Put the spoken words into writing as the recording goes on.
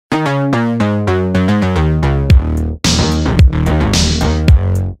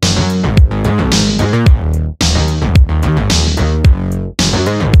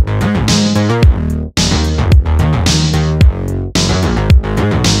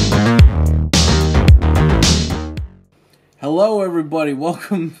Hello everybody,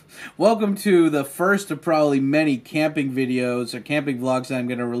 welcome to the first of probably many camping videos or camping vlogs that I'm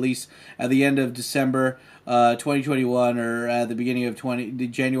going to release at the end of December 2021 or at the beginning of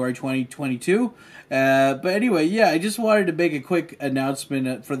January 2022. But anyway, yeah, I just wanted to make a quick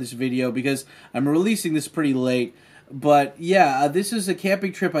announcement for this video because I'm releasing this pretty late. But yeah, this is a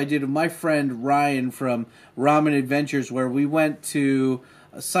camping trip I did with my friend Ryan from Ramen Adventures, where we went to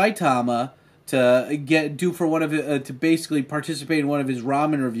Saitama to basically participate in one of his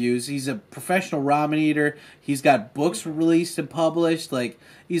ramen reviews. He's a professional ramen eater. He's got books released and published. Like,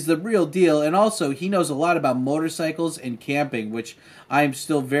 he's the real deal. And also, he knows a lot about motorcycles and camping, which I'm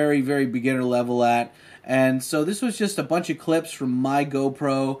still very, very beginner level at. And so this was just a bunch of clips from my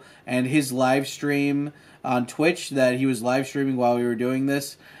GoPro and his live stream on Twitch that he was live streaming while we were doing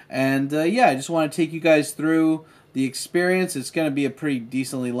this. And yeah, I just want to take you guys through the experience. It's going to be a pretty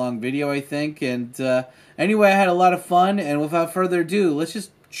decently long video, I think. And anyway, I had a lot of fun, and without further ado, let's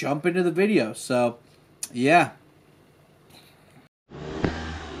just jump into the video. So, yeah.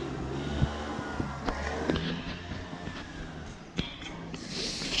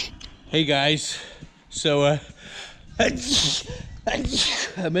 Hey guys, so I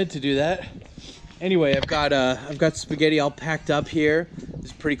meant to do that. Anyway, I've got spaghetti all packed up here.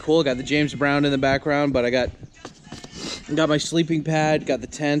 It's pretty cool. Got the James Brown in the background, but I got my sleeping pad, got the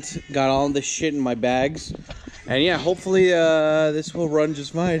tent, got all this shit in my bags. And yeah, hopefully this will run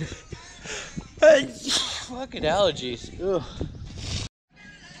just fine. Fucking allergies. Ugh.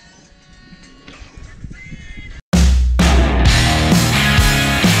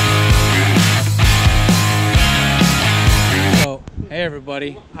 So, hey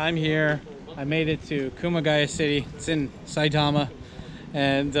everybody, I'm here. I made it to Kumagaya City. It's in Saitama.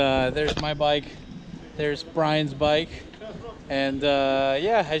 And there's my bike. There's Brian's bike. And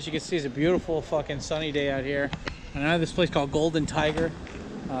yeah, as you can see, it's a beautiful fucking sunny day out here. And I have this place called Golden Tiger,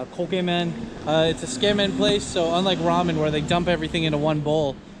 Kokemen. It's a skemen place, so unlike ramen where they dump everything into one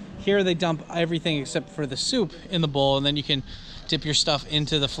bowl, here they dump everything except for the soup in the bowl, and then you can dip your stuff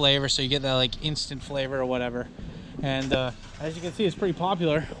into the flavor, so you get that like instant flavor or whatever. And as you can see, it's pretty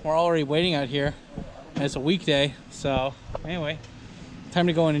popular. We're already waiting out here, and it's a weekday. So anyway, time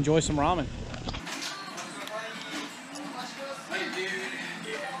to go and enjoy some ramen.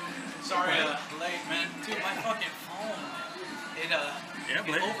 Sorry, late, man. Dude, my fucking phone, it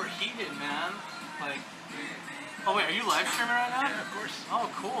overheated, man. Like, oh wait, are you live streaming right now? Yeah, of course. Oh,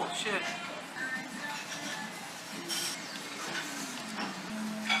 cool, shit.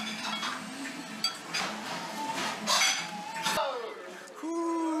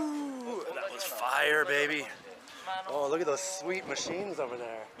 Ooh, that was fire, baby. Oh, look at those sweet machines over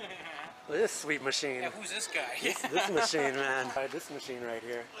there. Look at this sweet machine. Yeah, who's this guy? This machine, man. This machine right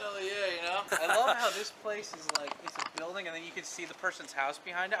here. Well, yeah, you know. I love how this place is like, it's a building and then you can see the person's house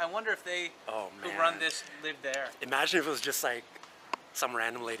behind it. I wonder if they who run this live there. Imagine if it was just like some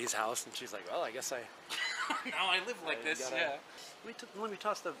random lady's house and she's like, well, I guess I... No, I live like this, yeah. Let me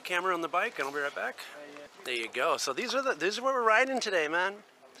toss the camera on the bike and I'll be right back. There you go. So these are what we're riding today, man.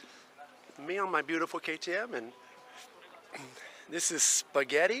 Me on my beautiful KTM, and this is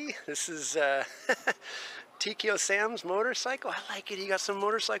Spaghetti. This is Tkyosam motorcycle. I like it. He got some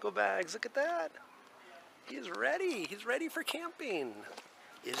motorcycle bags. Look at that. He's ready. He's ready for camping.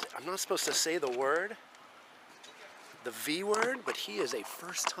 I'm not supposed to say the word, the V word, but he is a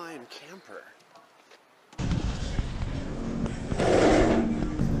first-time camper.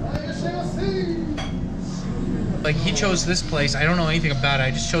 Like, he chose this place. I don't know anything about it.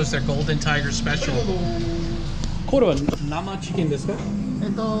 I just chose their Golden Tiger special. これは生チキンですか？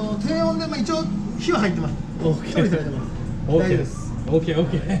低温で一応火は入ってます。調理されてます。大丈夫です。Okay.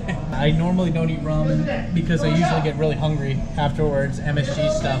 I normally don't eat ramen because I usually get really hungry afterwards,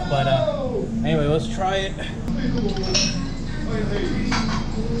 MSG stuff, but anyway, let's try it.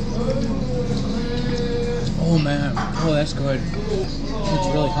 Oh man, oh that's good. It's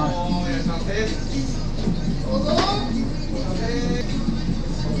really hot.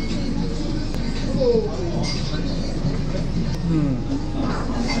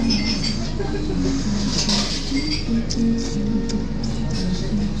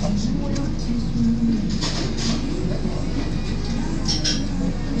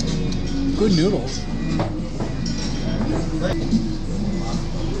 Good noodles.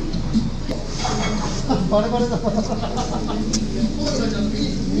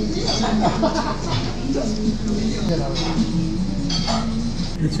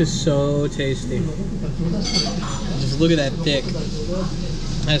 It's just so tasty. Just look at that thick.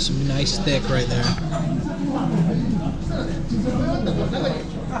 That's some nice thick right there.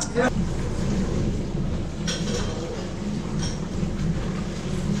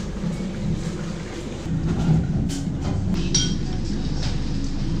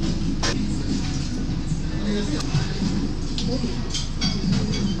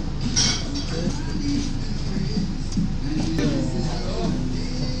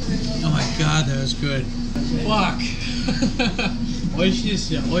 was good. Fuck. 美味しいで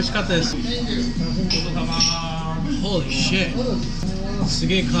すよ。美味しかったです。Holy shit. す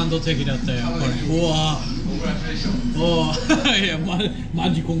げえ感動的だったよ、これ。うわおいや、マ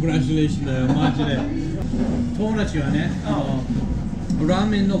ジコングラチュレーションだよ、マジで。友達はね、ラー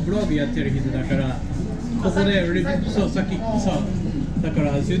メンのブログやってる人だから、ここでそう、さっき、そう。だか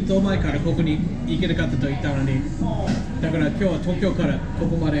らずっと前からここに行けなかったと言ったのに、だから今日は東京からこ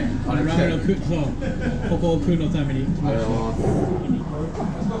こまでラーメンを食う、そう、ここを食うのために来ました。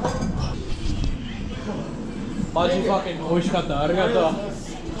マジファッキン美味しかった、ありがとう。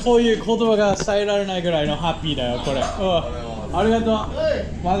こういう言葉が伝えられないぐらいのハッピーだよ、これ。ありがとう。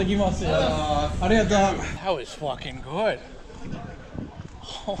また来ますよ。ありがとう。That was fucking good.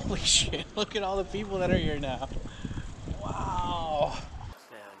 Holy shit, look at all the people that are here now. Wow.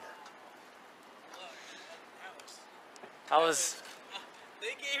 How was?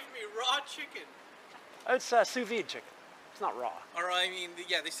 They gave me raw chicken. It's sous vide chicken. It's not raw. Or I mean,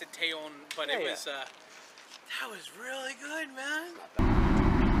 yeah, they said teon, but Yeah, it was that was really good, man.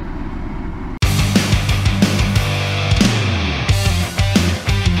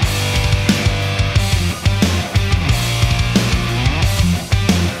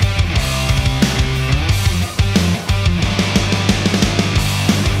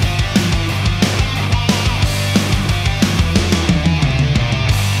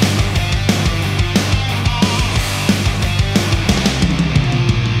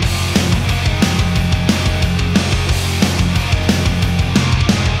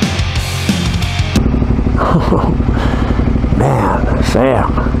 Man,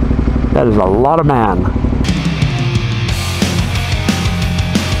 Sam, that is a lot of man.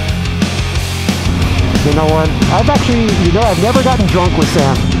 You know what? I've never gotten drunk with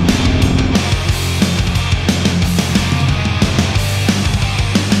Sam.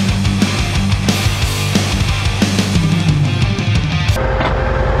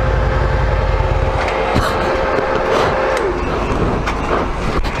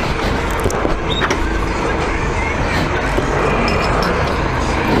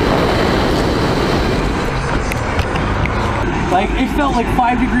 Like it felt like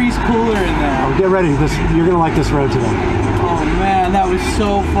 5 degrees cooler in there. Oh, get ready. You're gonna like this road today. Oh man, that was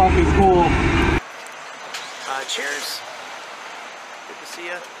so fucking cool. Cheers. Good to see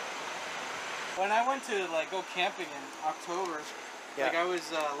you. When I went to like go camping in October, like I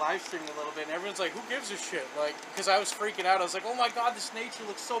was live streaming a little bit, and everyone's like, "Who gives a shit?" Like, because I was freaking out. I was like, "Oh my god, this nature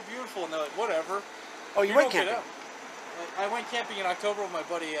looks so beautiful," and they're like, "Whatever." Oh, you went camping? I went camping in October with my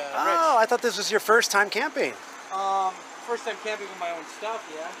buddy Rich. Oh, I thought this was your first time camping. First time camping with my own stuff,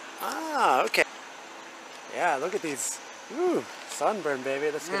 yeah. Ah, okay. Yeah, look at these. Ooh, sunburn, baby.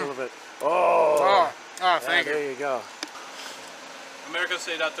 Let's get a little bit. Oh, thank you. There you go. American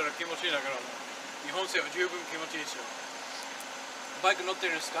say that to the kimochi da kara. Nihon sei wa jubun kimochi desu yo. Bike notte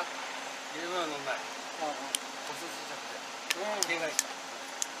るんですか? 自分は乗んない。おすすじゃなくて。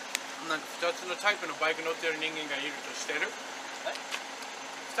なんか2つのタイプのバイク乗ってる人間がいるとしてる?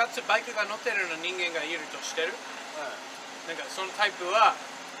 2つバイクが乗ってるの人間がいるとしてる? なんかそのタイプは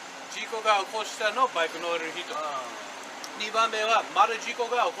事故が起こしたのバイク乗る人。2番目はまだ事故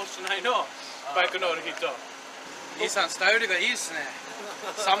が起こしてないのバイク乗る人。兄さんスタイルがいいですね。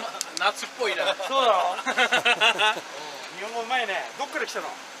夏っぽいな。そうだろ。日本語うまいね。どっから来たの？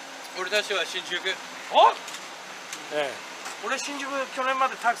俺たちは新宿。お？俺新宿去年ま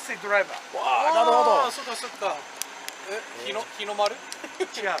でタクシードライバー。わあ、なるほど。そっかそっか。日の丸？違う。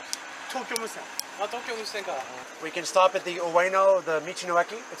東京無線。東京無線か。We can stop at the Ueno, the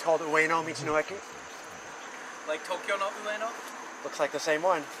Michinoeki. It's called Ueno Michinoeki. Like Tokyo no Ueno? Looks like the same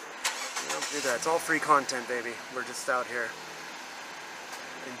one. You don't do that. It's all free content, baby. We're just out here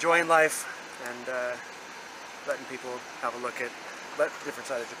enjoying life and letting people have a look at different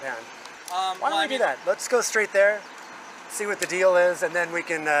side of Japan. Why don't we do that? Let's go straight there, see what the deal is, and then we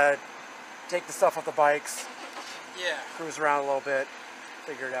can take the stuff off the bikes, cruise around a little bit,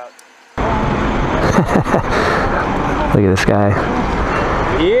 figure it out. Look at this guy.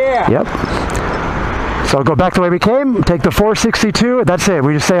 Yeah. Yep. So go back the way we came, take the 462, that's it.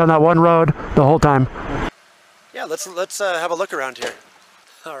 We just stay on that one road the whole time. Yeah, let's have a look around here.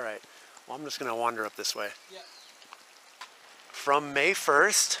 All right. Well, I'm just going to wander up this way. Yeah. From May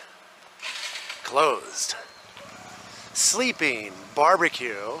 1st, closed. Sleeping,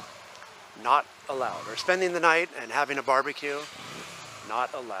 barbecue, not allowed. Or spending the night and having a barbecue,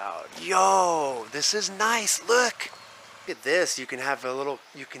 not allowed. Yo, this is nice. Look at this. You can have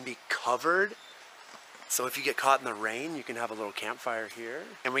you can be covered. So if you get caught in the rain, you can have a little campfire here.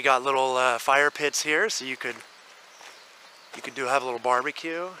 And we got little fire pits here, so you could have a little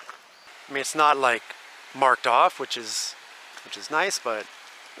barbecue. I mean, it's not like marked off, which is nice, but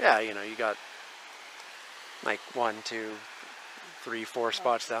yeah, you know, you got like 1, 2, 3, 4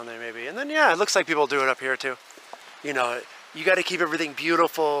 spots down there maybe. And then yeah, it looks like people do it up here too. You know, you got to keep everything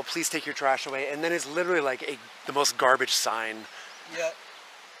beautiful. Please take your trash away. And then it's literally like the most garbage sign. Yeah.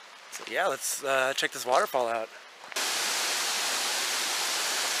 So yeah, let's check this waterfall out.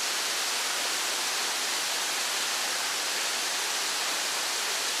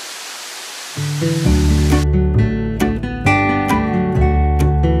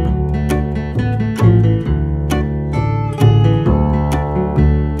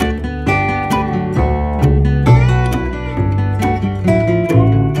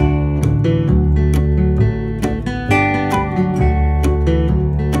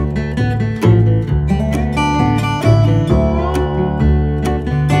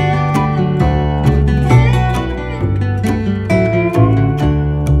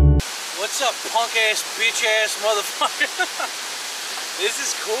 Punk ass, bitch ass motherfucker. This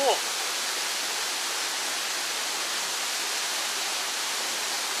is cool.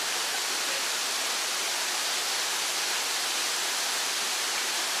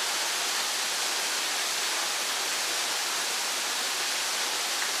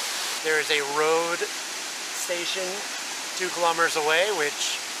 There is a road station 2 kilometers away,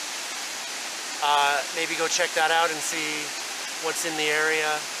 which maybe go check that out and see what's in the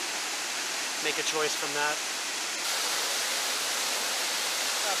area. Make a choice from that.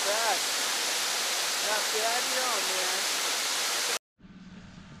 Not bad. Not bad at all, man.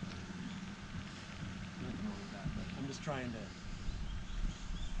 I'm just trying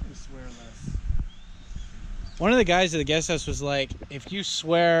to swear less. One of the guys at the guest house was like, if you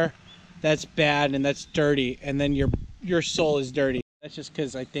swear, that's bad and that's dirty, and then your soul is dirty. That's just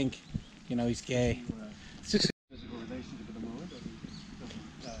because I think, you know, he's gay. It's just Physical relationship at the moment,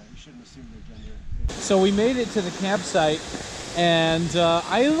 but you shouldn't assume their gender. So we made it to the campsite, and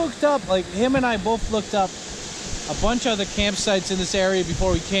I looked up, like him and I both looked up a bunch of other campsites in this area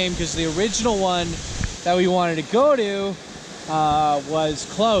before we came, because the original one that we wanted to go to was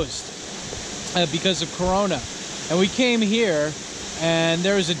closed because of Corona. And we came here, and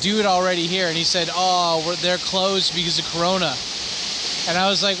there was a dude already here, and he said, oh, they're closed because of Corona. And I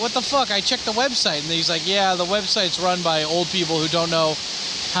was like, what the fuck? I checked the website. And he's like, yeah, the website's run by old people who don't know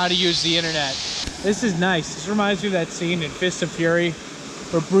how to use the internet. This is nice. This reminds me of that scene in Fist of Fury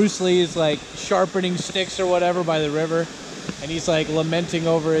where Bruce Lee is like sharpening sticks or whatever by the river, and he's like lamenting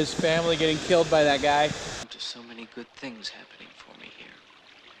over his family getting killed by that guy. Just so many good things happening for me here.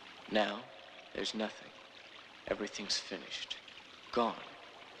 Now, there's nothing. Everything's finished. Gone.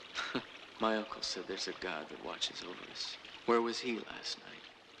 My uncle said there's a God that watches over us. Where was he last night?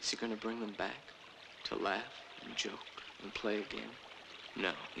 Is he gonna bring them back? To laugh and joke and play again?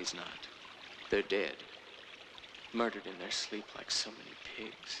 No, he's not. They're dead. Murdered in their sleep like so many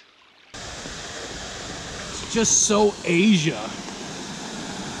pigs. It's just so Asia.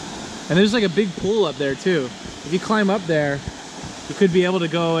 And there's like a big pool up there too. If you climb up there, you could be able to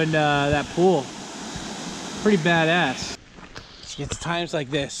go in that pool. Pretty badass. It's times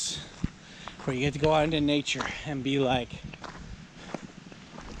like this where you get to go out into nature and be like,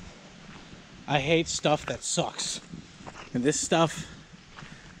 I hate stuff that sucks. And this stuff,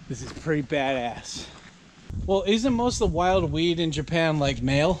 this is pretty badass. Well, isn't most of the wild weed in Japan like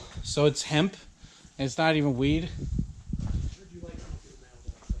male? So it's hemp, and it's not even weed.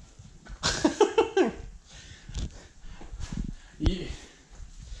 Yeah.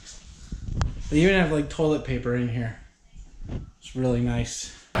 They even have like toilet paper in here. It's really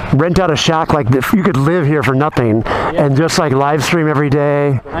nice. Rent out a shack like this. You could live here for nothing, yeah, and just like live stream every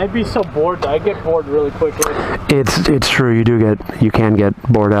day. I'd be so bored. I get bored really quickly. It's true. You can get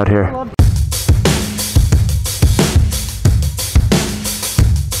bored out here.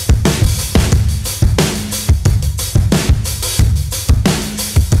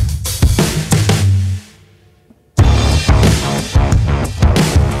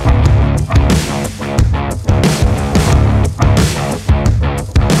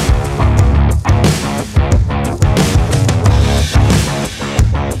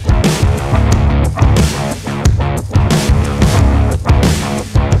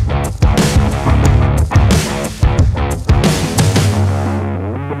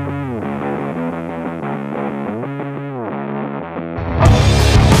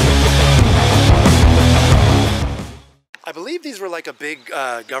 I believe these were like a big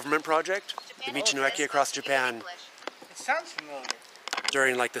government project, the Michinueki across Japan. It sounds familiar.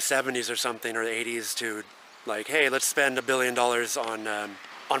 During like the 70s or something, or the 80s, to like, hey, let's spend $1 billion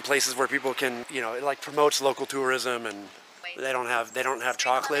on places where people can, you know, it like promotes local tourism and They don't have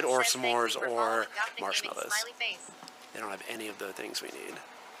chocolate or s'mores or marshmallows. They don't have any of the things we need.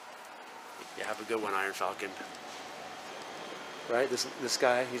 Yeah, have a good one, Iron Falcon. Right? This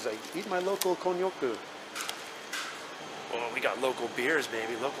guy, he's like, eat my local konyoku. Oh, we got local beers,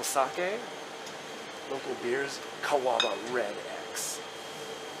 baby. Local sake. Local beers. Kawaba Red X.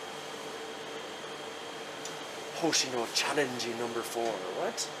 Hoshino Challenge number 4.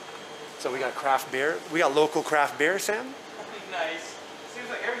 What? So we got craft beer. We got local craft beer, Sam? Nice. Seems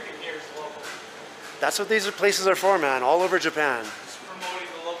like everything here is local. That's what these places are for, man. All over Japan. Just promoting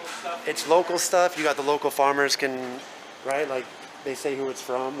the local stuff. It's local stuff. You got the local farmers can, right? Like they say who it's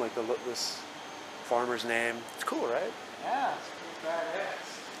from, like this farmer's name. It's cool, right? Yeah, it's pretty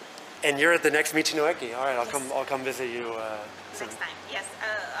badass. And you're at the next Michinoeki. All right, I'll come visit you. Next time, yes.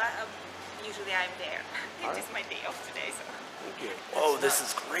 Usually I'm there. It's just my day off today, so. Thank you. Oh, this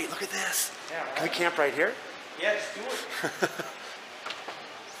is great. Look at this. Yeah, right? Can we camp right here? Yeah, just do it.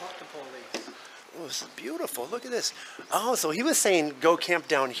 Fuck the police. Oh, this is beautiful. Look at this. Oh, so he was saying go camp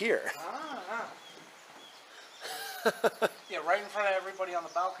down here. Yeah, right in front of everybody on the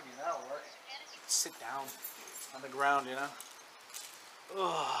balcony. That'll work. Sit down on the ground, you know.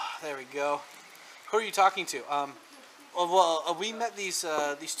 Oh, there we go. Who are you talking to? We met these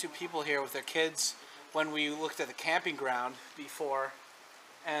two people here with their kids when we looked at the camping ground before,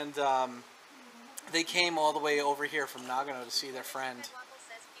 and they came all the way over here from Nagano to see their friend.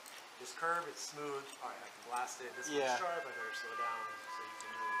 This curve is smooth. All right, I can blast it. This one's sharp. I better slow down so you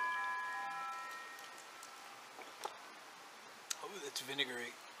can move. Oh, that's vinegary.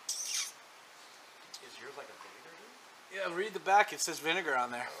 Is yours like a vinegar, dude? Yeah, read the back. It says vinegar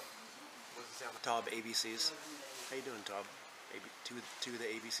on there. What does it say on the Tob ABCs? How you doing, Tob? Two of the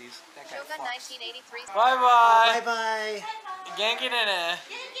ABCs. That guy Shogun fucks. 1983. Bye bye. Bye bye. Genki dene.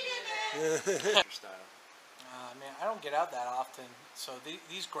 Style. Man, I don't get out that often, so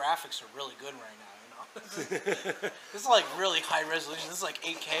these graphics are really good right now. You know, this is like really high resolution. This is like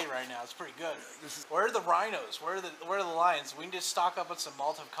 8K right now. It's pretty good. Where are the rhinos? Where are the lions? We can just stock up on some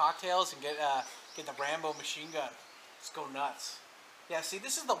Molotov cocktails and get the Rambo machine gun. Let's go nuts. Yeah, see,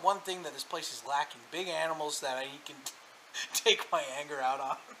 this is the one thing that this place is lacking: big animals that I can take my anger out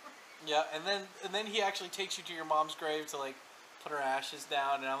on. Yeah, and then he actually takes you to your mom's grave to like put her ashes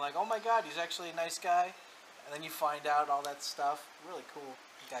down, and I'm like, oh my god, he's actually a nice guy. And then you find out all that stuff. Really cool.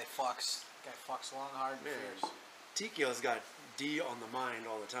 The guy fucks. The guy fucks long, hard, and fierce. Tikio's got D on the mind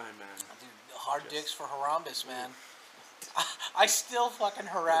all the time, man. Dude, hard dicks for Harambe's, man. I still fucking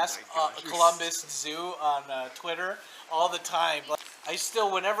harass Columbus Zoo on Twitter all the time. I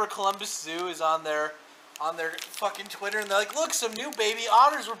still, whenever Columbus Zoo is on their fucking Twitter, and they're like, look, some new baby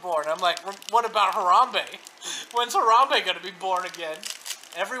otters were born. I'm like, what about Harambe? When's Harambe gonna be born again?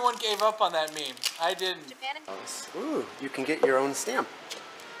 Everyone gave up on that meme. I didn't. Ooh, you can get your own stamp.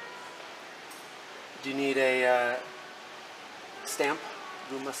 Do you need a stamp?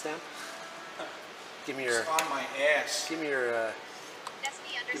 Gunma stamp? Give me your. It's on my ass. Give me your.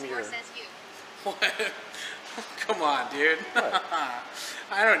 Destiny _ says you. What? Come on, dude.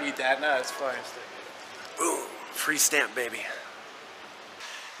 I don't need that. No, it's fine. Boom! Free stamp, baby.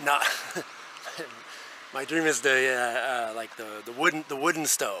 Not. My dream is like the wooden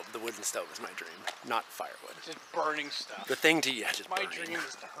stove. The wooden stove is my dream, not firewood. Just burning stuff. The thing to just my burning. dream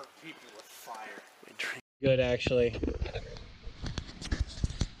is to hurt people with fire. My dream. Good, actually.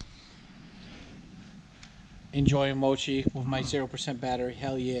 Enjoying mochi with my 0% battery.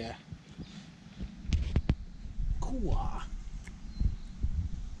 Hell yeah. Cool.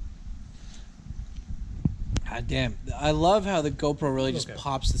 God damn. I love how the GoPro really just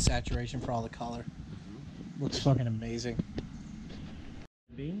pops the saturation for all the color. Looks fucking amazing.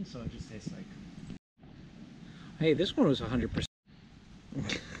 Bean, so it just tastes like. Hey, this one was 100%.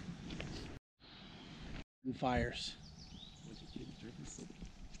 Fires.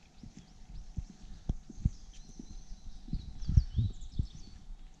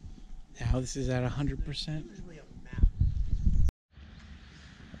 Now this is at 100%.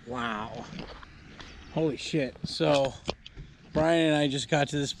 Wow. Holy shit. So, Brian and I just got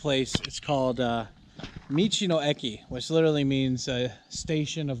to this place. It's called Michinoeki, which literally means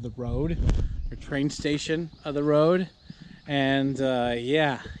station of the road, or train station of the road. And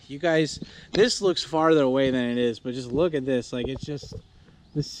yeah, you guys, this looks farther away than it is, but just look at this. Like, it's just,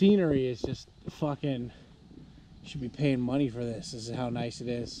 the scenery is just fucking, you should be paying money for this. This is how nice it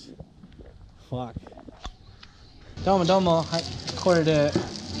is. Fuck. Domo domo. Hai, これで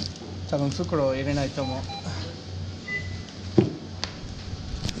多分袋を入れないと思う。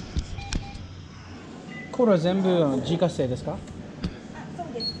これは全部自家製ですか？そ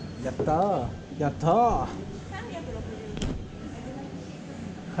うです。やったー。やったー。360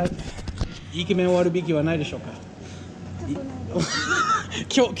はい。イケメン割引はないでしょうか。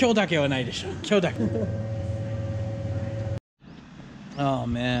今日だけはないでしょ。今日だけ。Oh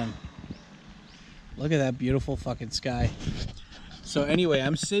man. Look at that beautiful fucking sky. So anyway,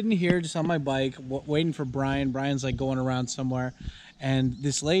 I'm sitting here just on my bike waiting for Brian. Brian's like going around somewhere. And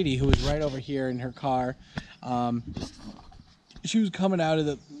this lady who was right over here in her car, she was coming out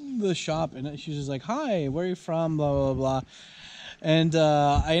of the shop and she was just like, "Hi, where are you from?" Blah, blah, blah. And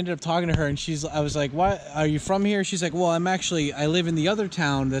I ended up talking to her and I was like, "What, are you from here?" She's like, "Well, I live in the other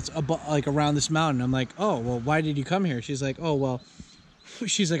town that's like around this mountain." I'm like, "Oh, well, why did you come here?" She's like, "Oh, well,"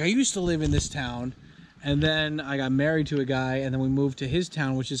 she's like, "I used to live in this town and then I got married to a guy and then we moved to his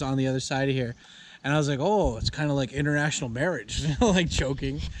town, which is on the other side of here." And I was like, "Oh, it's kind of like international marriage," like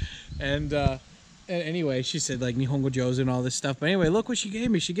joking. And anyway, she said like Nihongo Joe's and all this stuff. But anyway, look what she gave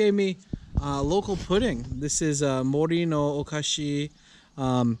me. She gave me local pudding. This is Mori no Okashi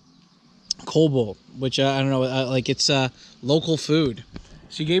Kobo, which I don't know, like it's local food.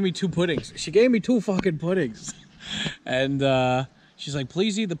 She gave me 2 puddings. She gave me 2 fucking puddings. And she's like,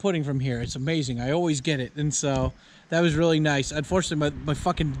 "Please eat the pudding from here. It's amazing. I always get it." And so that was really nice. Unfortunately, my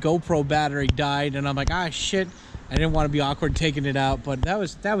fucking GoPro battery died, and I'm like, ah, shit. I didn't want to be awkward taking it out, but that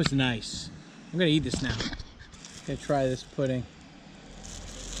was nice. I'm gonna eat this now. I'm gonna try this pudding.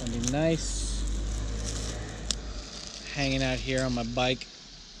 It'll be nice. Hanging out here on my bike.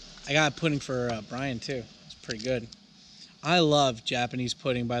 I got pudding for Brian too. It's pretty good. I love Japanese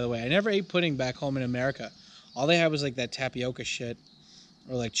pudding, by the way. I never ate pudding back home in America. All they had was like that tapioca shit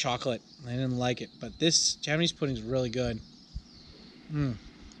or like chocolate. I didn't like it, but this Japanese pudding is really good.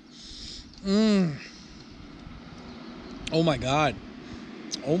 Oh my god.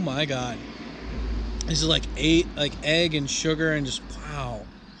 Oh my god. This is like egg and sugar and just wow.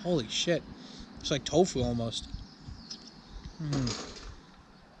 Holy shit. It's like tofu almost.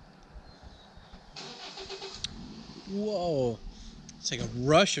 Whoa. It's like a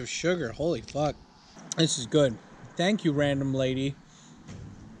rush of sugar. Holy fuck. This is good. Thank you, random lady.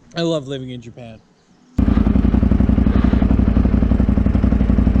 I love living in Japan.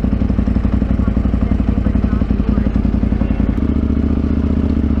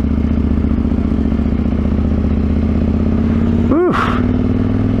 Whew.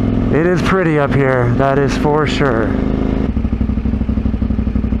 It is pretty up here, that is for sure.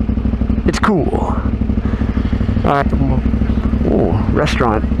 It's cool. Alright. Ooh,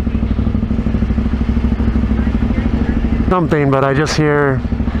 restaurant. Something, but I just hear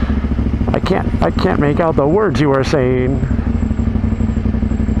I can't make out the words you are saying.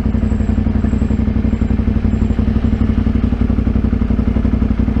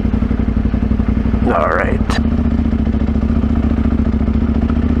 All right.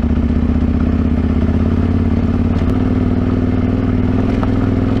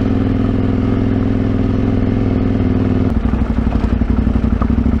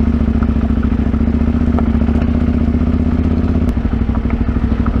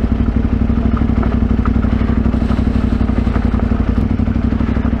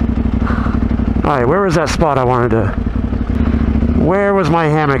 Alright, where was that spot I wanted to... Where was my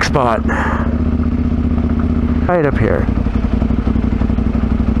hammock spot? Right up here.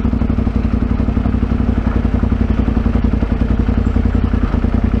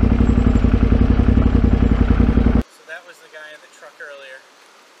 So that was the guy in the truck earlier.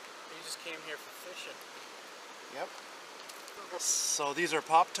 He just came here for fishing. Yep. So these are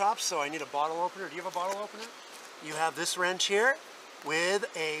pop tops, so I need a bottle opener. Do you have a bottle opener? You have this wrench here with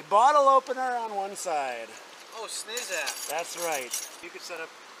a bottle opener on one side. Oh, Snizzap. That's right. You could set up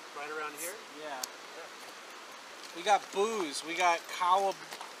right around here. Yeah. We got booze. We got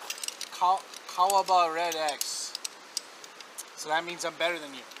Kawaba Red X. So that means I'm better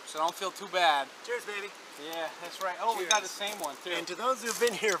than you. So don't feel too bad. Cheers, baby. Yeah, that's right. Oh, cheers. We got the same one too. And to those who've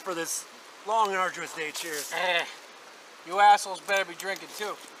been here for this long and arduous day, cheers. You assholes better be drinking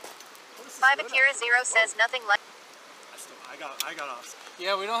too. 5 Akira 0 says nothing like. I got off.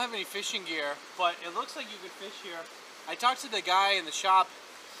 Yeah, we don't have any fishing gear, but it looks like you could fish here. I talked to the guy in the shop,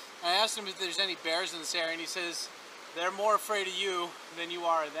 and I asked him if there's any bears in this area, and he says they're more afraid of you than you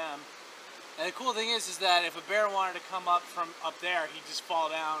are of them. And the cool thing is that if a bear wanted to come up from up there, he'd just fall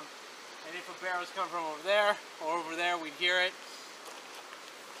down. And if a bear was coming from over there or over there, we'd hear it.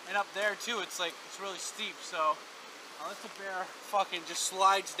 And up there too, it's really steep, so unless the bear fucking just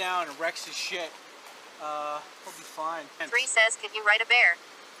slides down and wrecks his shit, we'll be fine. 3 says, can you ride a bear?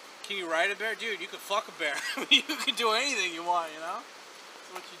 Can you ride a bear? Dude, you could fuck a bear. You can do anything you want, you know?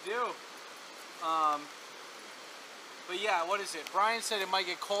 That's what you do. But yeah, what is it? Brian said it might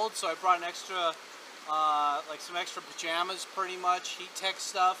get cold, so I brought an extra like some extra pajamas, pretty much, heat tech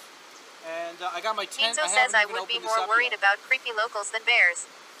stuff. And I got my tent. Enzo says I would be more worried about creepy locals than bears.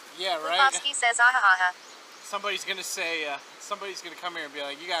 Yeah, right? Lupovsky says ahaha. Somebody's gonna say, somebody's gonna come here and be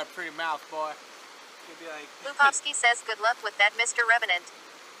like, you got a pretty mouth, boy. You'll be like... Lupovsky says good luck with that, Mr. Revenant.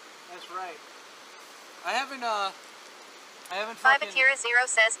 That's right. I haven't Five Akira Zero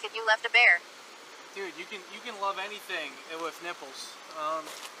says, "Could you left a bear?" Dude, you can love anything with nipples.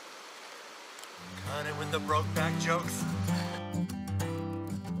 Cut it with the broke back jokes.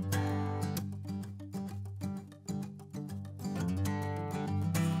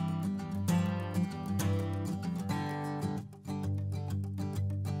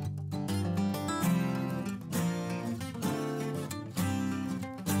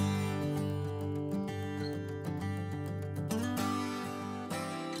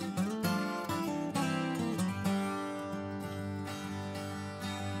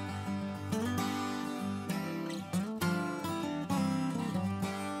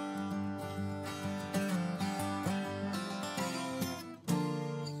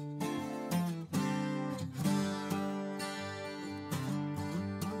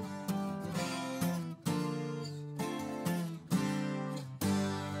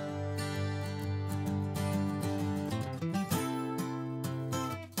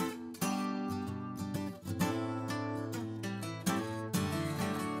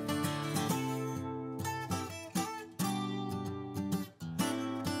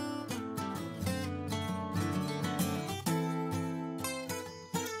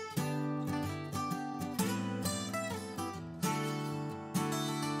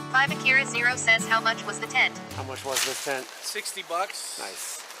 Five Akira Zero says, "How much was the tent?" How much was this tent? $60.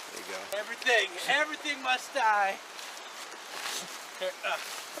 Nice. There you go. Everything must die. Here,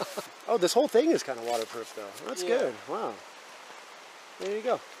 Oh, this whole thing is kind of waterproof though. That's good. Wow. There you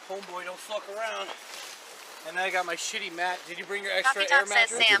go. Homeboy, don't fuck around. And then I got my shitty mat. Did you bring your extra Coffee air Talk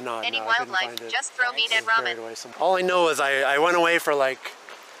says, mattress? "Sam, not, any no, I couldn't wildlife, find it. just throw meat and Buried ramen." away all I know is I went away for like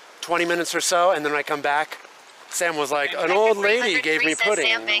 20 minutes or so, and then when I come back, Sam was like, an old lady gave me says, pudding.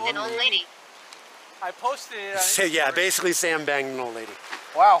 "Sam banged an old lady." I posted it on So, yeah, Instagram. basically Sam banged an old lady.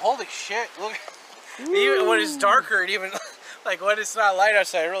 Wow, holy shit. Look. Even when it's darker, it even, like when it's not light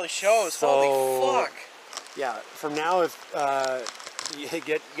outside, it really shows. So, holy fuck. Yeah, from now, if you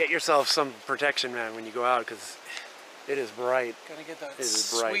get yourself some protection, man, when you go out, because it is bright. Gonna get that It is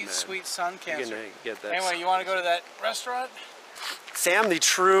bright, sweet, man. sweet sun You're cancer. gonna get that. Anyway, you want to go to that restaurant? Sam, the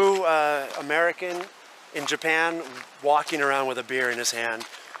true American in Japan, walking around with a beer in his hand.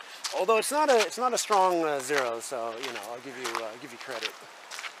 Although it's not a strong zero, so you know I'll give you credit.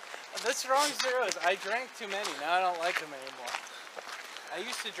 The strong zeros, I drank too many. Now I don't like them anymore. I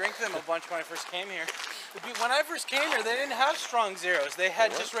used to drink them a bunch when I first came here. When I first came here, they didn't have strong zeros. They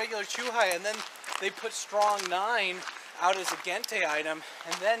had just regular Chuhai, and then they put strong 9 out as a Gente item,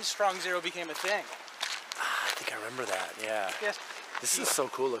 and then strong zero became a thing. I think I remember that. Yeah. Yes. This is so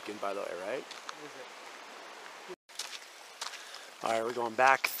cool looking, by the way, right? All right, we're going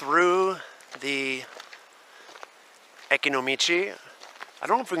back through the Ekinomichi. I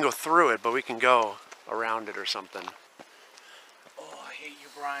don't know if we can go through it, but we can go around it or something. Oh, I hate you,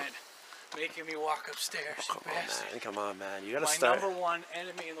 Brian. Making me walk upstairs, you bastard. Come on, man. You gotta My start. number one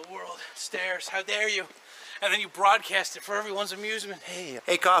enemy in the world, stairs. How dare you? And then you broadcast it for everyone's amusement.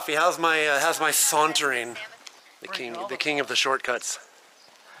 Hey, Coffee. How's my sauntering? The king of the shortcuts.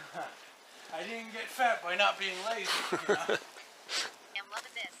 I didn't get fat by not being lazy. You know?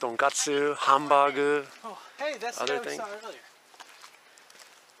 Tonkatsu, hamburger. Oh, hey, that's Other what we saw things. earlier.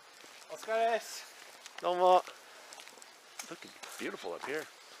 Otsukares desu. Domo. Looking beautiful up here.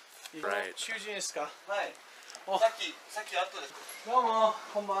 Right. 囚人ですか? はい。おさっき後です。どうも、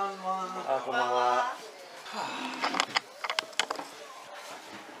こんばんは。こんばんは。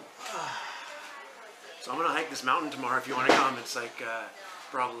So I'm gonna hike this mountain tomorrow. If you want to come, it's like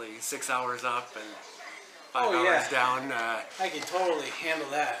probably 6 hours up and 5 hours down. I can totally handle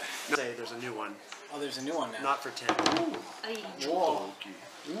that. Say there's a new one. Oh, there's a new one now. Not for 10. Whoa.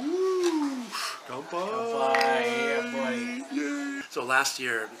 Ooh, Bye, yeah, buddy. yeah. So last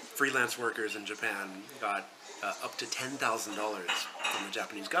year, freelance workers in Japan got up to $10,000 from the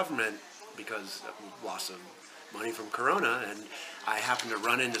Japanese government because of loss of money from Corona. And I happened to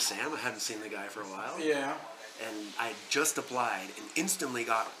run into Sam. I hadn't seen the guy for a while. Yeah. And I just applied and instantly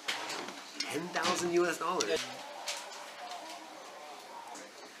got $10,000 US. こ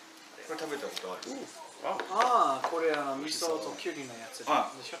れ食べたことある。ああ、これ味噌とキュウリのやつでしょ。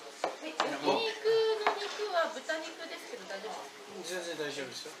肉の肉は豚肉ですけど大丈夫ですか？全然大丈夫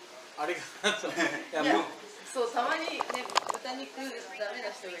ですよ。ありがとう。いやもうそうたまにね豚豚肉ダメ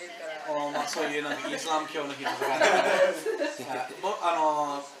な人がいるから。まあそういうなんかイスラム教の人とか、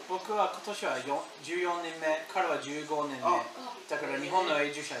僕は今年は14年目、彼は15年目、だから日本の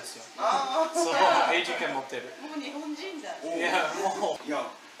永住者ですよ。そう、永住権持ってる。もう日本人だ。いや、もう。いや、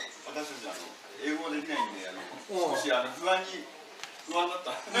私たち英語できないんで、少し不安だっ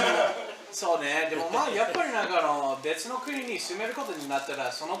た。そうね、でもまあやっぱりなんか別の国に住めることになった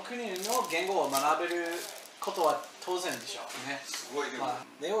ら、その国の言語を学べることは当然でしょうね。すごいでも。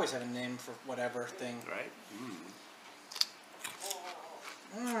They always have a name for whatever thing. Right?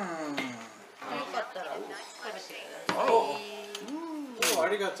 よかったら食べてください。あ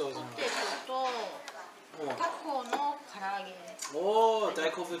りがとうございます。ポテトとタコの唐揚げ。おお、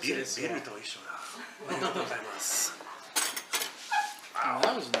大好物ですよ。ビールと一緒だ。ありがとうございます。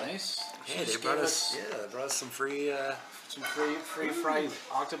That was nice. Hey, they brought us some free fried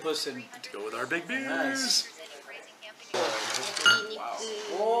octopus and to go with our big beers. Nice.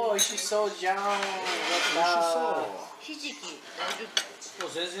 おお、美味しそうじゃん。やった。ひじき大丈夫？も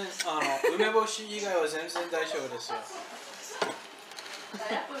う全然梅干し以外は全然大丈夫ですよ。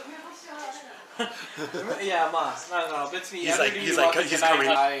いやまあなんか別にやる理由はな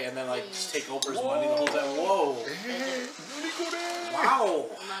い。And then like just take Oprah's money the whole time. Whoa. ト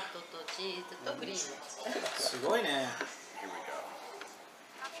マトとチーズとクリーム。すごいね。Here we go.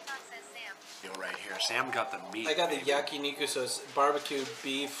 You're right here. Sam got the meat. I got the yakiniku, so it's barbecued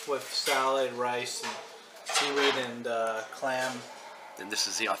beef with salad, rice, and seaweed and clam. And this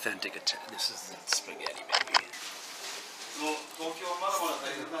is the authentic. This is the spaghetti, baby. 東京まだまだ大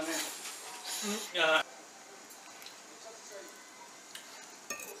変だね。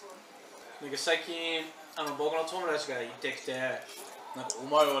なんか最近僕の友達が言ってきて、なんかお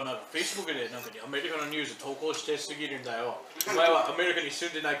前はなんか Facebook でなんかアメリカのニュース投稿してすぎるんだよ。お前はアメリカに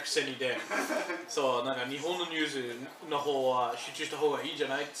住んでないくせにで、そうなんか日本のニュースの方は集中した方がいいんじゃ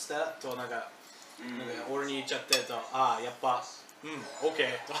ないって言ったとなんか俺に言っちゃってと、ああやっぱ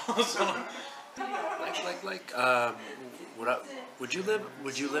OK とその。would you live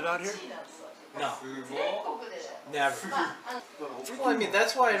out here? No. Never. Well, I mean,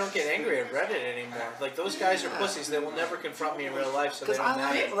 that's why I don't get angry at Reddit anymore. Like, those guys are pussies. They will never confront me in real life, so they don't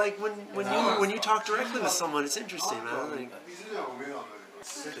matter. Like when you talk directly with someone, it's interesting, man. Like,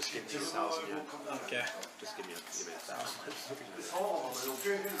 just give me 1,000 yen. Okay. Just give me 1,000.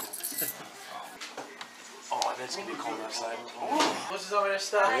 Oh, that's gonna be cold outside. ごちそうさまでし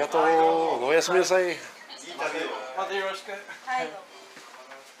た。ありがとう。おやすみなさい。またよろしく。はい。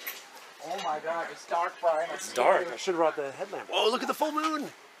Oh my God, it's dark, Brian. It's dark. I should have brought the headlamp. Oh, look at the full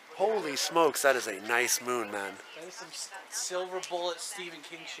moon! Holy smokes, that is a nice moon, man. That is some silver bullet Stephen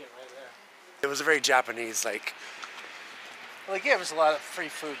King shit right there. It was a very Japanese, like. Well, they gave us a lot of free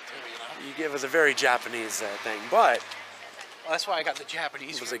food too, you know. You gave us a very Japanese thing, but. Well, that's why I got the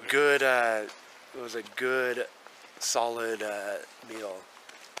Japanese. It was a good. It was a good, solid meal.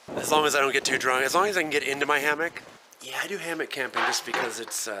 As long as I don't get too drunk, as long as I can get into my hammock. Yeah, I do hammock camping just because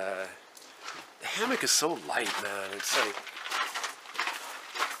it's. The hammock is so light, man. It's like.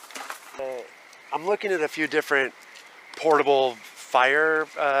 I'm looking at a few different portable fire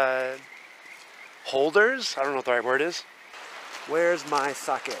holders. I don't know what the right word is. Where's my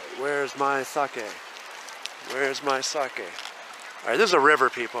sake? Where's my sake? Where's my sake? Alright, this is a river,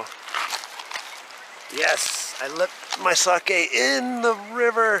 people. Yes, I let my sake in the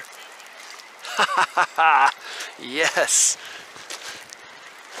river. Yes.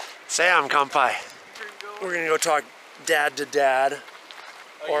 Sam, kanpai. We're gonna go talk dad to dad,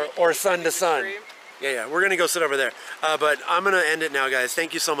 or son to son. Yeah, we're gonna go sit over there. But I'm gonna end it now, guys.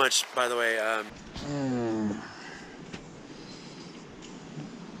 Thank you so much, by the way. Yeah.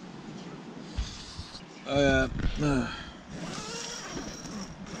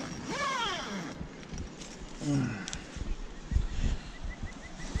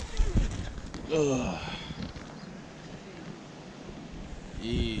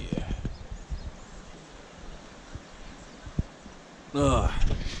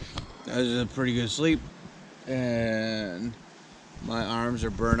 That was a pretty good sleep, and my arms are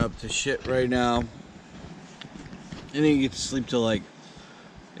burned up to shit right now. I didn't get to sleep till like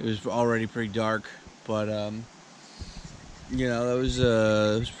it was already pretty dark, but you know, it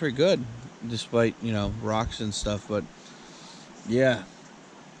was pretty good, despite, you know, rocks and stuff. But yeah,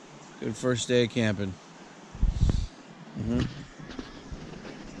 good first day of camping.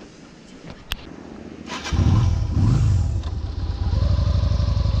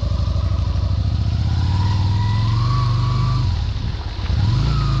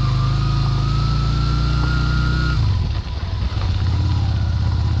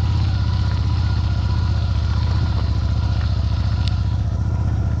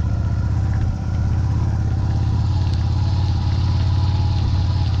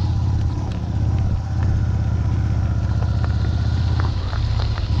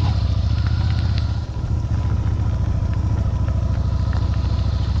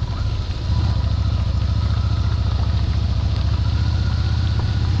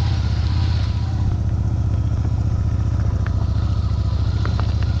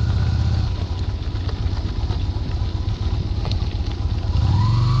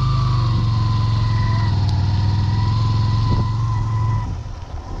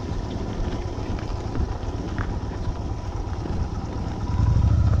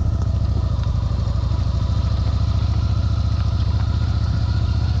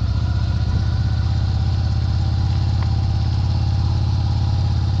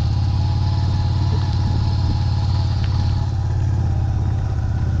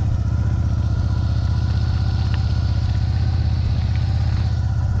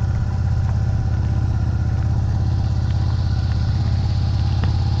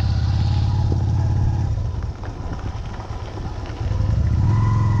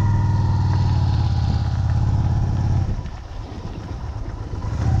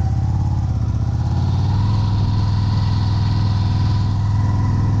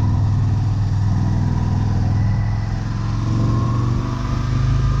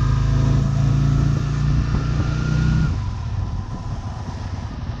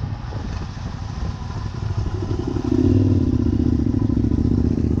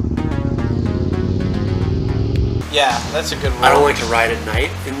 Yeah, that's a good rule. I don't like to ride at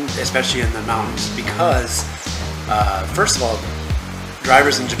night, especially in the mountains, because first of all,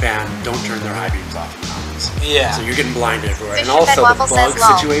 drivers in Japan don't turn their high beams off in the mountains. Yeah. So you're getting blinded everywhere. Fish And also Waffle the bug says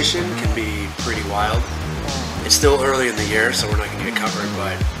lol. situation can be pretty wild. It's still early in the year, so we're not going to get covered,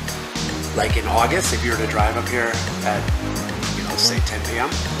 but like in August, if you were to drive up here at, you know, say 10 p.m.,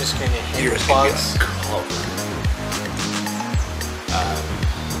 Just gonna hit you're the just going to bugs. get covered.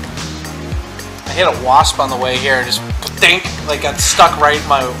 I hit a wasp on the way here, just think, like got stuck right in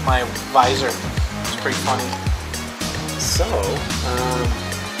my visor. It's pretty funny. So,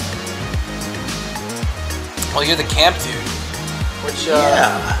 Well, you're the camp dude. Which,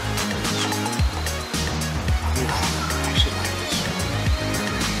 yeah. I mean, I actually like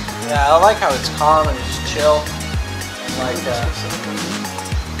this. Yeah, I like how it's calm and it's just chill. And like,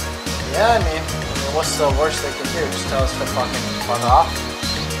 yeah, I mean, what's the worst they can do? Just tell us to fuck off?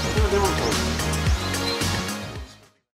 No, they won't tell me.